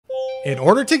In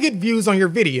order to get views on your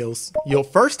videos, you'll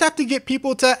first have to get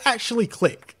people to actually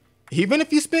click. Even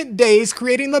if you spent days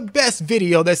creating the best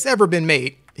video that's ever been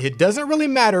made, it doesn't really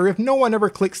matter if no one ever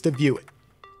clicks to view it.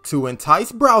 To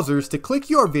entice browsers to click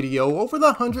your video over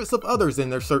the hundreds of others in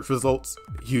their search results,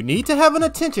 you need to have an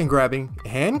attention-grabbing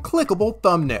and clickable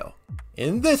thumbnail.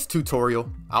 In this tutorial,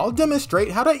 I'll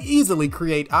demonstrate how to easily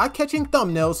create eye-catching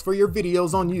thumbnails for your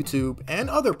videos on YouTube and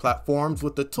other platforms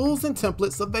with the tools and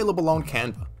templates available on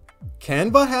Canva.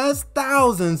 Canva has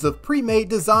thousands of pre-made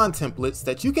design templates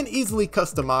that you can easily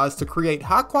customize to create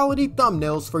high-quality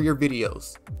thumbnails for your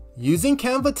videos. Using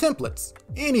Canva templates,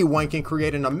 anyone can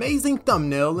create an amazing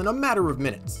thumbnail in a matter of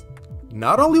minutes.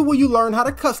 Not only will you learn how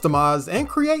to customize and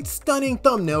create stunning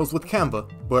thumbnails with Canva,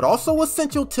 but also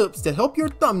essential tips to help your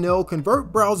thumbnail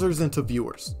convert browsers into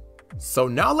viewers. So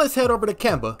now let's head over to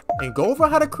Canva and go over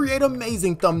how to create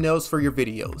amazing thumbnails for your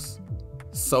videos.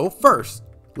 So first,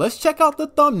 let's check out the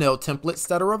thumbnail templates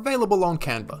that are available on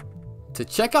Canva. To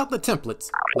check out the templates,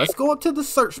 let's go up to the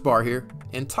search bar here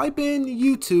and type in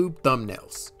YouTube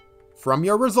thumbnails. From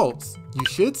your results, you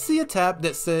should see a tab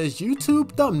that says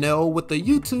YouTube thumbnail with the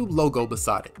YouTube logo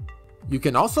beside it. You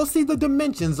can also see the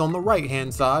dimensions on the right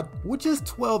hand side, which is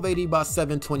 1280 by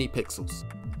 720 pixels.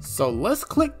 So let's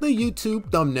click the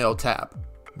YouTube thumbnail tab.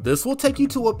 This will take you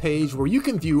to a page where you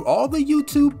can view all the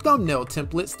YouTube thumbnail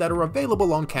templates that are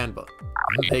available on Canva.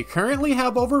 They currently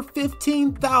have over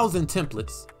 15,000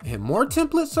 templates, and more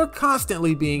templates are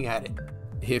constantly being added.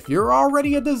 If you're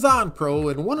already a design pro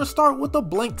and want to start with a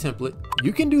blank template,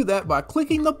 you can do that by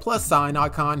clicking the plus sign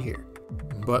icon here.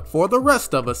 But for the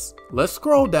rest of us, let's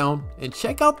scroll down and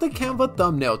check out the Canva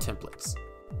thumbnail templates.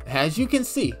 As you can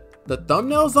see, the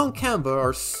thumbnails on Canva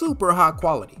are super high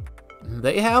quality.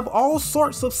 They have all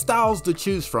sorts of styles to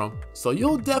choose from, so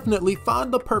you'll definitely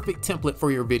find the perfect template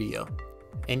for your video.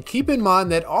 And keep in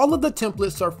mind that all of the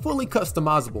templates are fully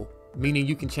customizable, meaning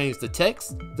you can change the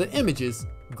text, the images,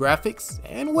 graphics,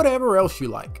 and whatever else you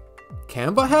like.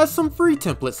 Canva has some free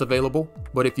templates available,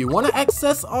 but if you want to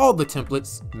access all the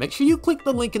templates, make sure you click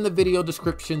the link in the video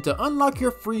description to unlock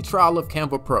your free trial of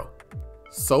Canva Pro.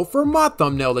 So for my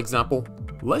thumbnail example,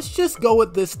 let's just go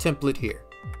with this template here.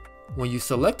 When you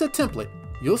select a template,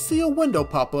 you'll see a window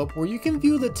pop up where you can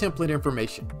view the template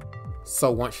information.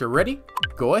 So once you're ready,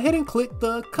 go ahead and click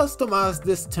the Customize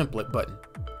this template button.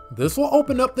 This will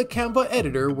open up the Canva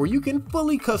editor where you can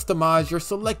fully customize your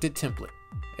selected template.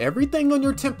 Everything on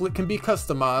your template can be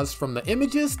customized from the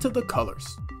images to the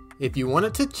colors. If you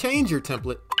wanted to change your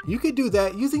template, you could do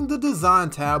that using the Design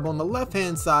tab on the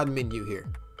left-hand side menu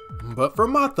here. But for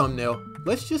my thumbnail,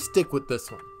 let's just stick with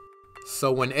this one.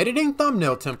 So when editing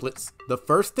thumbnail templates, the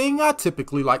first thing I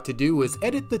typically like to do is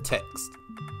edit the text.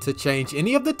 To change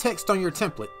any of the text on your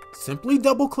template, simply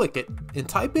double-click it and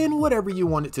type in whatever you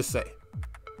want it to say.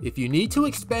 If you need to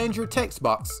expand your text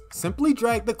box, simply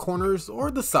drag the corners or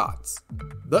the sides.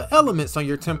 The elements on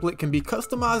your template can be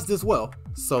customized as well,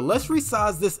 so let's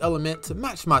resize this element to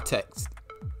match my text.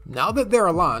 Now that they're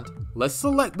aligned, let's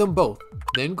select them both,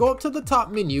 then go up to the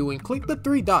top menu and click the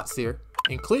three dots here,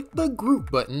 and click the group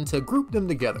button to group them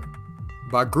together.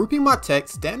 By grouping my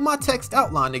text and my text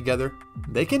outline together,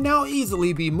 they can now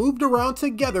easily be moved around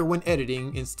together when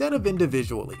editing instead of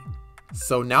individually.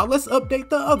 So now let's update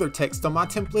the other text on my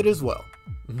template as well.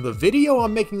 The video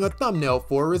I'm making a thumbnail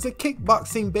for is a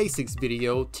kickboxing basics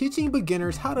video teaching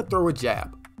beginners how to throw a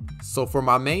jab. So for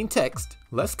my main text,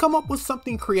 let's come up with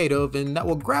something creative and that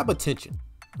will grab attention.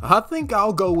 I think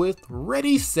I'll go with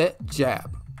Ready, Set,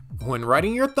 Jab. When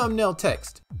writing your thumbnail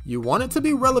text, you want it to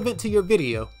be relevant to your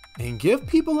video and give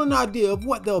people an idea of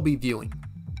what they'll be viewing.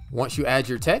 Once you add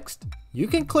your text, you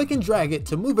can click and drag it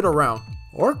to move it around,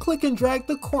 or click and drag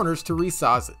the corners to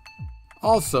resize it.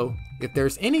 Also, if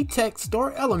there's any text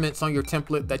or elements on your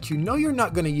template that you know you're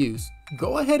not going to use,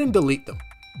 go ahead and delete them.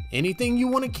 Anything you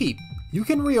want to keep, you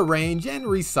can rearrange and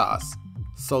resize.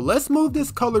 So let's move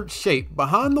this colored shape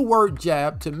behind the word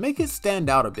jab to make it stand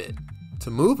out a bit. To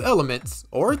move elements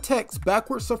or text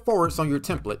backwards or forwards on your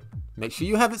template, make sure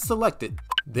you have it selected.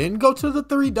 Then go to the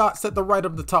three dots at the right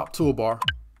of the top toolbar,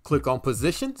 click on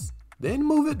Positions, then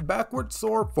move it backwards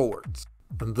or forwards.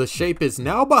 The shape is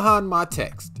now behind my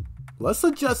text. Let's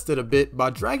adjust it a bit by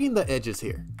dragging the edges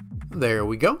here. There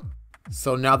we go.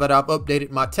 So now that I've updated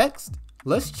my text,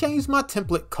 let's change my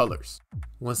template colors.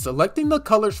 When selecting the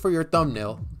colors for your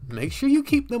thumbnail, make sure you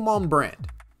keep them on brand.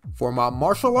 For my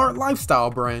martial art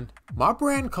lifestyle brand, my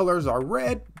brand colors are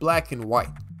red, black, and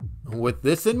white. With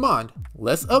this in mind,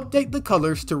 let's update the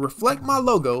colors to reflect my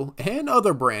logo and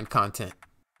other brand content.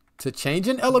 To change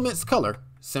an element's color,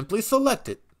 simply select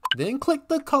it, then click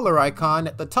the color icon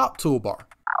at the top toolbar.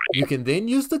 You can then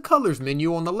use the colors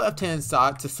menu on the left hand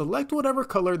side to select whatever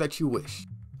color that you wish.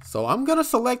 So I'm gonna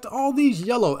select all these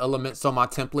yellow elements on my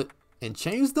template and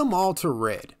change them all to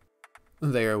red.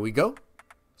 There we go.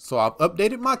 So I've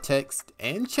updated my text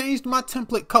and changed my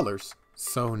template colors.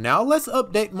 So now let's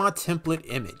update my template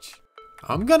image.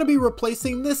 I'm gonna be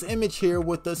replacing this image here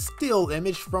with a still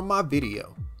image from my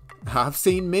video. I've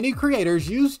seen many creators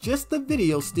use just the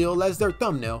video still as their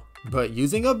thumbnail, but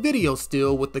using a video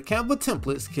still with the Canva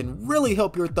templates can really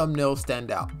help your thumbnail stand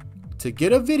out. To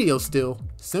get a video still,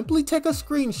 simply take a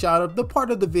screenshot of the part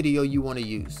of the video you want to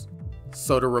use.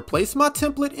 So to replace my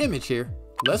template image here,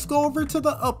 let's go over to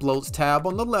the Uploads tab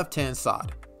on the left hand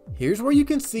side. Here's where you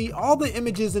can see all the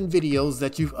images and videos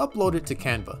that you've uploaded to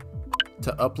Canva.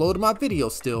 To upload my video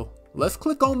still, let's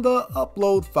click on the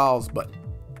Upload Files button.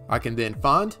 I can then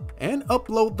find and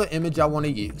upload the image I want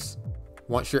to use.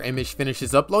 Once your image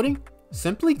finishes uploading,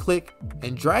 simply click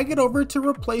and drag it over to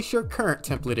replace your current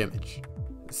template image.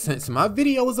 Since my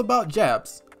video is about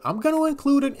jabs, I'm going to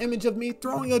include an image of me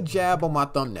throwing a jab on my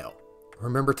thumbnail.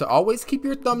 Remember to always keep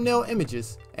your thumbnail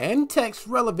images and text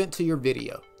relevant to your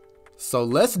video. So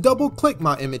let's double click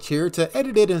my image here to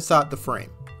edit it inside the frame.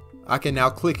 I can now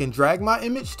click and drag my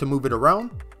image to move it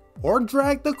around, or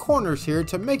drag the corners here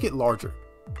to make it larger.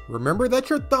 Remember that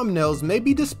your thumbnails may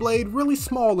be displayed really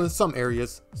small in some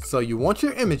areas, so you want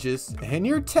your images and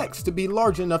your text to be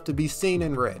large enough to be seen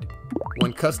and read.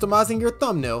 When customizing your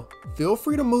thumbnail, feel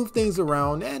free to move things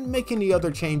around and make any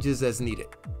other changes as needed.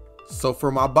 So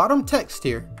for my bottom text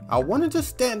here, I wanted to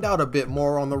stand out a bit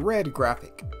more on the red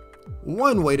graphic.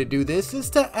 One way to do this is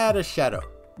to add a shadow.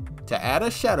 To add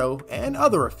a shadow and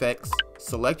other effects,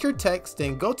 select your text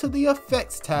and go to the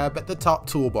Effects tab at the top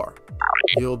toolbar.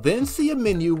 You'll then see a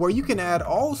menu where you can add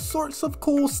all sorts of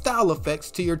cool style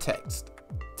effects to your text.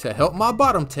 To help my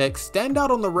bottom text stand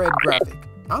out on the red graphic,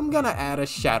 I'm gonna add a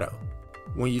shadow.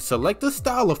 When you select the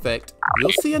style effect,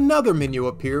 you'll see another menu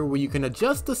appear where you can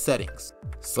adjust the settings.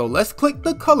 So let's click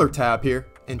the color tab here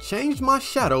and change my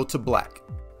shadow to black.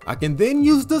 I can then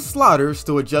use the sliders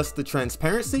to adjust the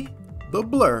transparency, the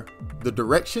blur, the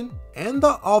direction, and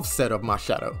the offset of my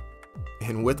shadow.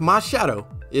 And with my shadow,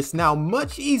 it's now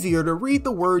much easier to read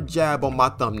the word jab on my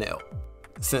thumbnail.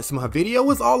 Since my video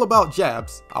is all about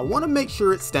jabs, I want to make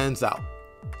sure it stands out.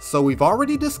 So we've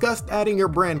already discussed adding your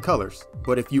brand colors,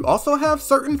 but if you also have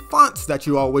certain fonts that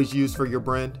you always use for your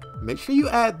brand, make sure you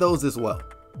add those as well.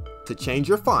 To change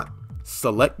your font,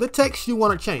 select the text you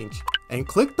want to change and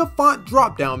click the font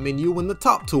drop-down menu in the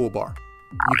top toolbar.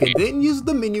 You can then use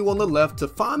the menu on the left to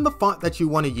find the font that you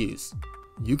want to use.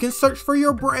 You can search for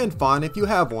your brand font if you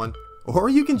have one, or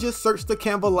you can just search the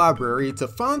Canva library to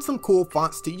find some cool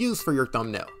fonts to use for your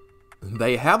thumbnail.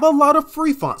 They have a lot of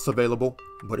free fonts available,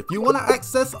 but if you want to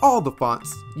access all the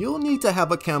fonts, you'll need to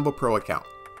have a Canva Pro account.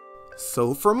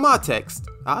 So for my text,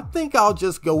 I think I'll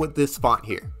just go with this font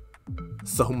here.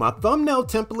 So my thumbnail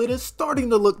template is starting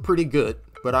to look pretty good,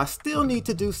 but I still need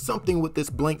to do something with this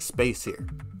blank space here.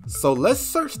 So let's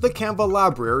search the Canva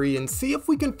library and see if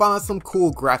we can find some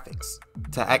cool graphics.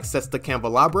 To access the Canva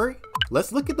library,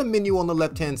 let's look at the menu on the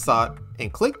left hand side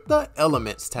and click the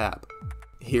Elements tab.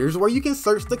 Here's where you can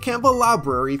search the Canva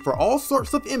library for all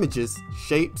sorts of images,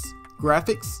 shapes,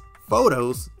 graphics,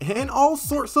 photos, and all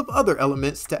sorts of other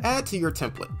elements to add to your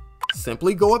template.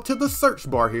 Simply go up to the search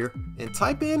bar here and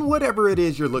type in whatever it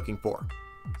is you're looking for.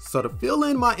 So to fill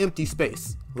in my empty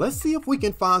space, let's see if we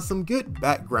can find some good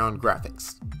background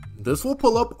graphics. This will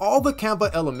pull up all the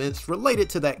Canva elements related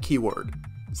to that keyword.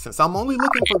 Since I'm only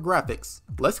looking for graphics,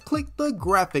 let's click the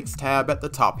Graphics tab at the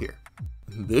top here.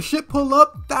 This should pull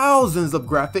up thousands of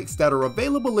graphics that are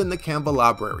available in the Canva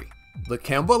library. The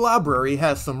Canva library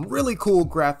has some really cool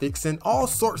graphics in all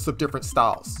sorts of different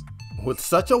styles. With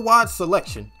such a wide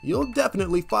selection, you'll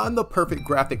definitely find the perfect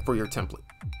graphic for your template.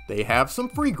 They have some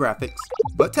free graphics,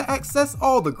 but to access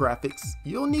all the graphics,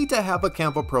 you'll need to have a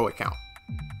Canva Pro account.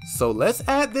 So let's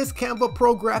add this Canva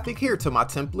Pro graphic here to my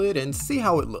template and see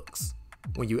how it looks.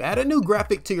 When you add a new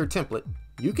graphic to your template,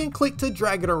 you can click to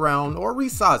drag it around or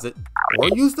resize it, or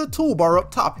use the toolbar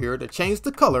up top here to change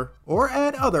the color or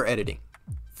add other editing.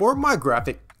 For my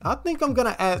graphic, I think I'm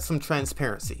gonna add some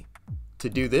transparency. To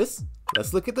do this,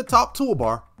 let's look at the top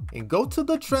toolbar and go to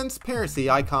the transparency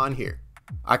icon here.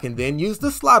 I can then use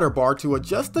the slider bar to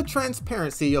adjust the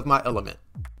transparency of my element.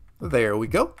 There we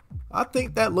go. I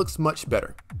think that looks much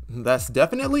better. That's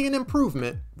definitely an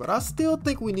improvement, but I still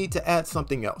think we need to add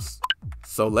something else.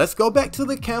 So let's go back to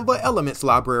the Canva Elements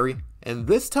library and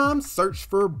this time search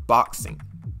for boxing.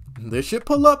 This should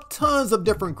pull up tons of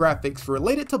different graphics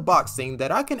related to boxing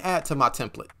that I can add to my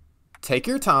template. Take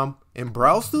your time and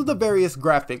browse through the various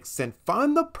graphics and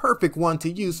find the perfect one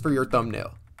to use for your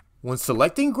thumbnail. When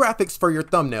selecting graphics for your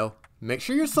thumbnail, make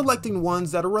sure you're selecting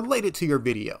ones that are related to your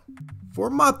video. For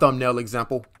my thumbnail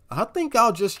example, I think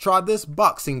I'll just try this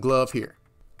boxing glove here.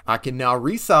 I can now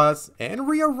resize and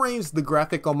rearrange the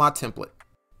graphic on my template.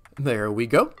 There we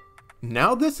go.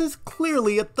 Now this is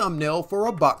clearly a thumbnail for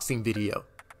a boxing video,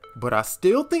 but I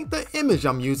still think the image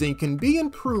I'm using can be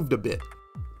improved a bit.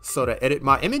 So to edit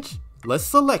my image, let's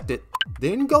select it,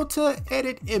 then go to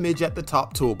Edit Image at the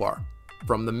top toolbar.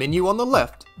 From the menu on the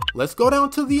left, let's go down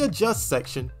to the Adjust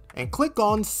section and click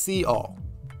on See All.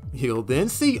 You'll then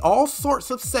see all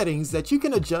sorts of settings that you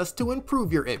can adjust to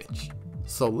improve your image.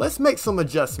 So let's make some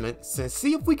adjustments and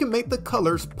see if we can make the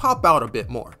colors pop out a bit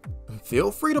more.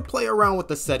 Feel free to play around with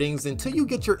the settings until you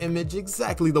get your image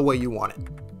exactly the way you want it.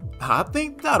 I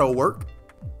think that'll work.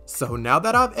 So now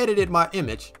that I've edited my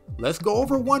image, let's go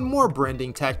over one more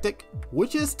branding tactic,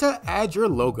 which is to add your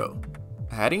logo.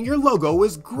 Adding your logo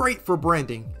is great for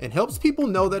branding and helps people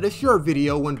know that it's your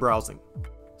video when browsing.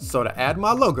 So to add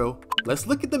my logo, let's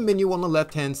look at the menu on the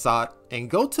left hand side and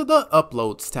go to the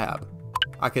Uploads tab.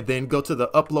 I could then go to the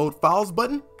Upload Files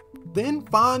button, then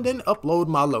find and upload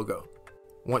my logo.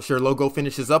 Once your logo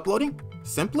finishes uploading,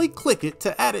 simply click it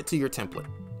to add it to your template.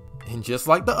 And just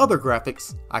like the other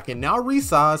graphics, I can now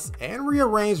resize and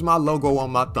rearrange my logo on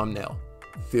my thumbnail.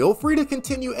 Feel free to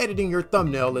continue editing your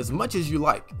thumbnail as much as you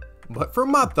like, but for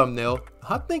my thumbnail,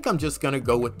 I think I'm just gonna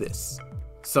go with this.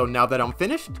 So now that I'm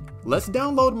finished, let's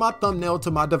download my thumbnail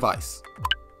to my device.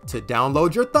 To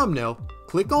download your thumbnail,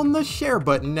 click on the Share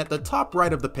button at the top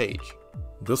right of the page.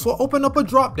 This will open up a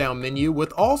drop-down menu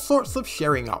with all sorts of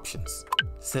sharing options.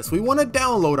 Since we want to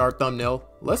download our thumbnail,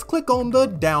 let's click on the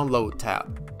Download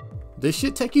tab. This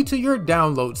should take you to your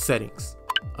download settings.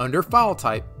 Under File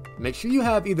Type, make sure you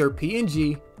have either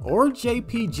PNG or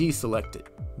JPG selected.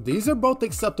 These are both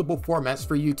acceptable formats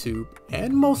for YouTube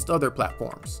and most other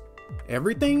platforms.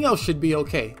 Everything else should be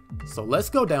okay, so let's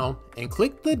go down and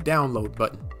click the Download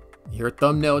button. Your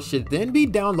thumbnail should then be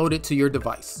downloaded to your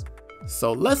device.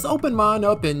 So let's open mine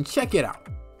up and check it out.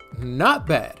 Not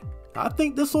bad. I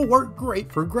think this will work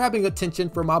great for grabbing attention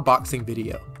for my boxing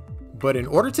video. But in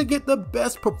order to get the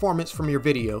best performance from your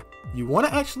video, you want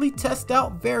to actually test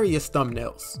out various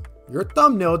thumbnails. Your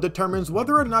thumbnail determines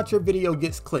whether or not your video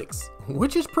gets clicks,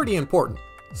 which is pretty important.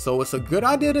 So it's a good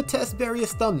idea to test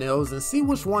various thumbnails and see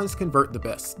which ones convert the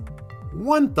best.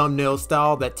 One thumbnail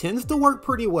style that tends to work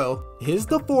pretty well is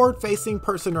the forward-facing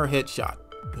person or headshot.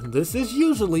 This is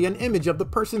usually an image of the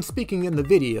person speaking in the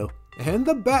video, and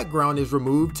the background is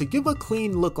removed to give a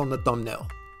clean look on the thumbnail.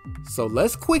 So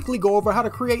let's quickly go over how to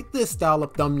create this style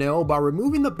of thumbnail by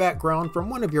removing the background from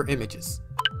one of your images.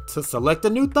 To select a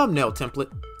new thumbnail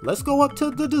template, let's go up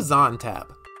to the Design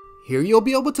tab. Here you'll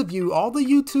be able to view all the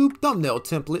YouTube thumbnail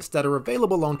templates that are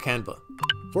available on Canva.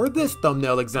 For this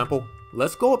thumbnail example,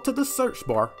 let's go up to the search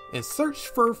bar and search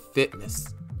for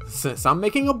fitness. Since I'm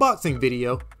making a boxing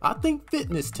video, I think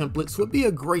fitness templates would be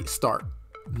a great start.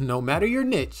 No matter your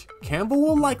niche, Canva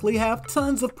will likely have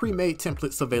tons of pre-made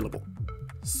templates available.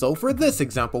 So for this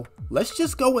example, let's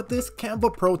just go with this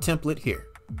Canva Pro template here.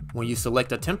 When you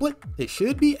select a template, it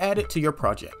should be added to your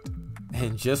project.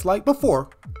 And just like before,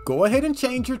 go ahead and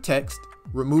change your text,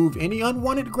 remove any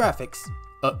unwanted graphics,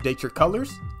 update your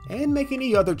colors, and make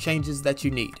any other changes that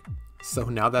you need. So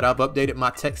now that I've updated my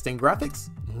text and graphics,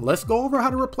 let's go over how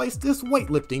to replace this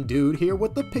weightlifting dude here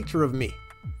with a picture of me.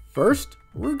 First,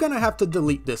 we're gonna have to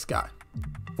delete this guy.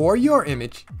 For your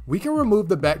image, we can remove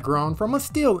the background from a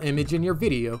still image in your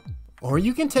video, or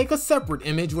you can take a separate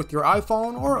image with your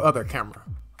iPhone or other camera.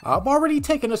 I've already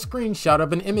taken a screenshot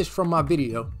of an image from my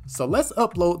video, so let's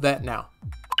upload that now.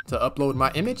 To upload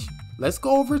my image, let's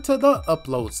go over to the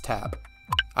Uploads tab.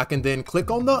 I can then click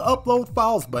on the Upload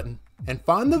Files button and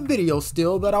find the video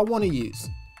still that I want to use.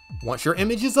 Once your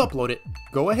image is uploaded,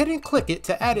 go ahead and click it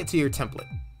to add it to your template.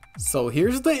 So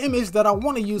here's the image that I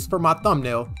want to use for my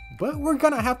thumbnail, but we're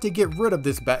gonna have to get rid of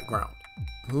this background.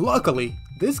 Luckily,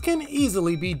 this can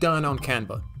easily be done on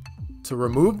Canva. To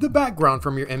remove the background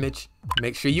from your image,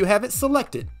 make sure you have it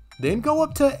selected, then go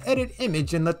up to Edit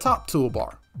Image in the top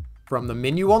toolbar. From the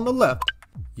menu on the left,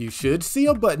 you should see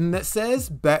a button that says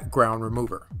Background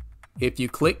Remover. If you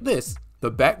click this,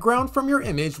 the background from your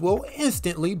image will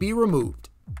instantly be removed.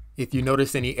 If you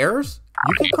notice any errors,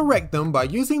 you can correct them by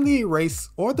using the erase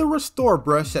or the restore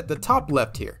brush at the top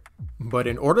left here. But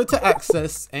in order to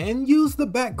access and use the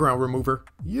background remover,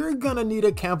 you're gonna need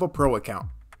a Canva Pro account.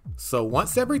 So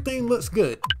once everything looks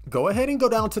good, go ahead and go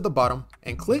down to the bottom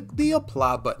and click the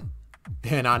Apply button.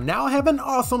 And I now have an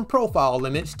awesome profile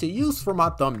image to use for my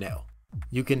thumbnail.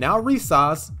 You can now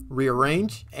resize,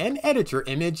 rearrange, and edit your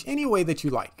image any way that you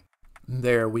like.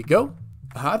 There we go.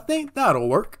 I think that'll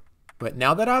work. But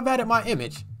now that I've added my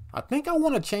image, I think I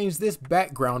want to change this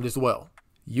background as well.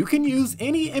 You can use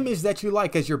any image that you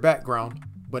like as your background,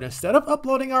 but instead of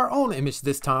uploading our own image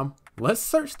this time, let's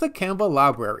search the Canva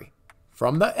library.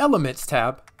 From the Elements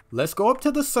tab, let's go up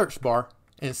to the search bar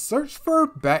and search for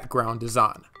background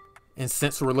design. And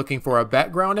since we're looking for a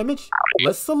background image,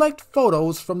 let's select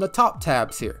photos from the top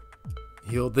tabs here.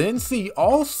 You'll then see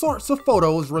all sorts of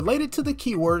photos related to the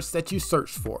keywords that you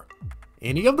searched for.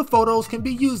 Any of the photos can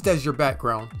be used as your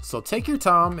background, so take your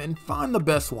time and find the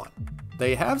best one.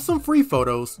 They have some free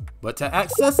photos, but to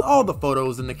access all the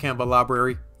photos in the Canva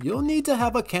library, you'll need to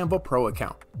have a Canva Pro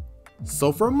account.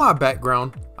 So for my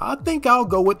background, I think I'll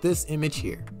go with this image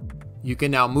here. You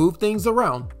can now move things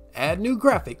around, add new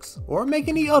graphics, or make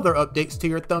any other updates to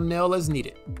your thumbnail as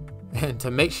needed. And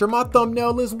to make sure my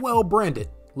thumbnail is well branded,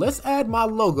 let's add my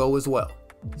logo as well.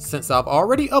 Since I've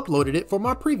already uploaded it for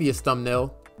my previous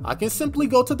thumbnail, I can simply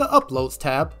go to the Uploads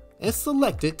tab and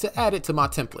select it to add it to my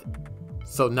template.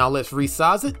 So now let's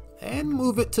resize it and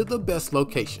move it to the best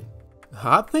location.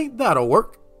 I think that'll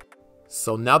work.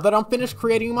 So now that I'm finished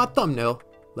creating my thumbnail,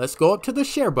 let's go up to the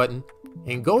Share button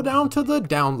and go down to the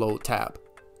Download tab.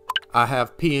 I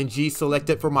have PNG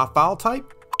selected for my file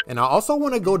type, and I also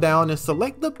want to go down and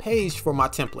select the page for my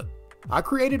template. I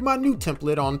created my new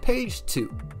template on page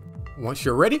 2. Once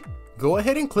you're ready, go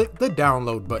ahead and click the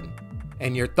Download button,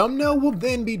 and your thumbnail will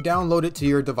then be downloaded to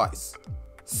your device.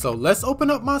 So let's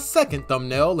open up my second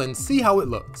thumbnail and see how it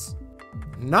looks.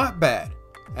 Not bad.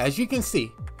 As you can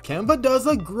see, Canva does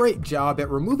a great job at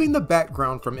removing the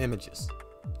background from images.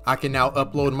 I can now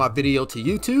upload my video to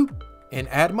YouTube and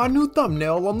add my new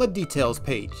thumbnail on the details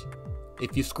page.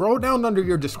 If you scroll down under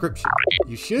your description,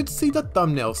 you should see the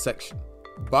thumbnail section.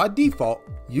 By default,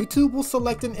 YouTube will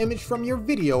select an image from your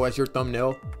video as your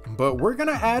thumbnail, but we're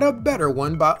gonna add a better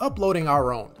one by uploading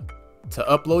our own. To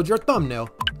upload your thumbnail,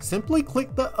 simply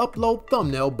click the Upload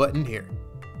Thumbnail button here.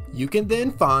 You can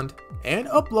then find and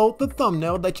upload the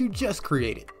thumbnail that you just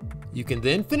created. You can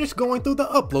then finish going through the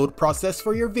upload process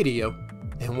for your video,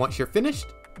 and once you're finished,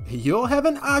 you'll have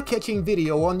an eye-catching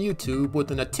video on YouTube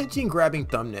with an attention-grabbing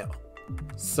thumbnail.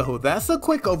 So that's a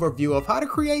quick overview of how to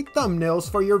create thumbnails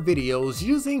for your videos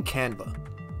using Canva.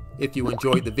 If you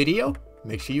enjoyed the video,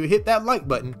 make sure you hit that like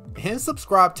button and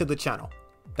subscribe to the channel.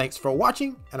 Thanks for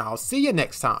watching, and I'll see you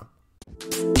next time.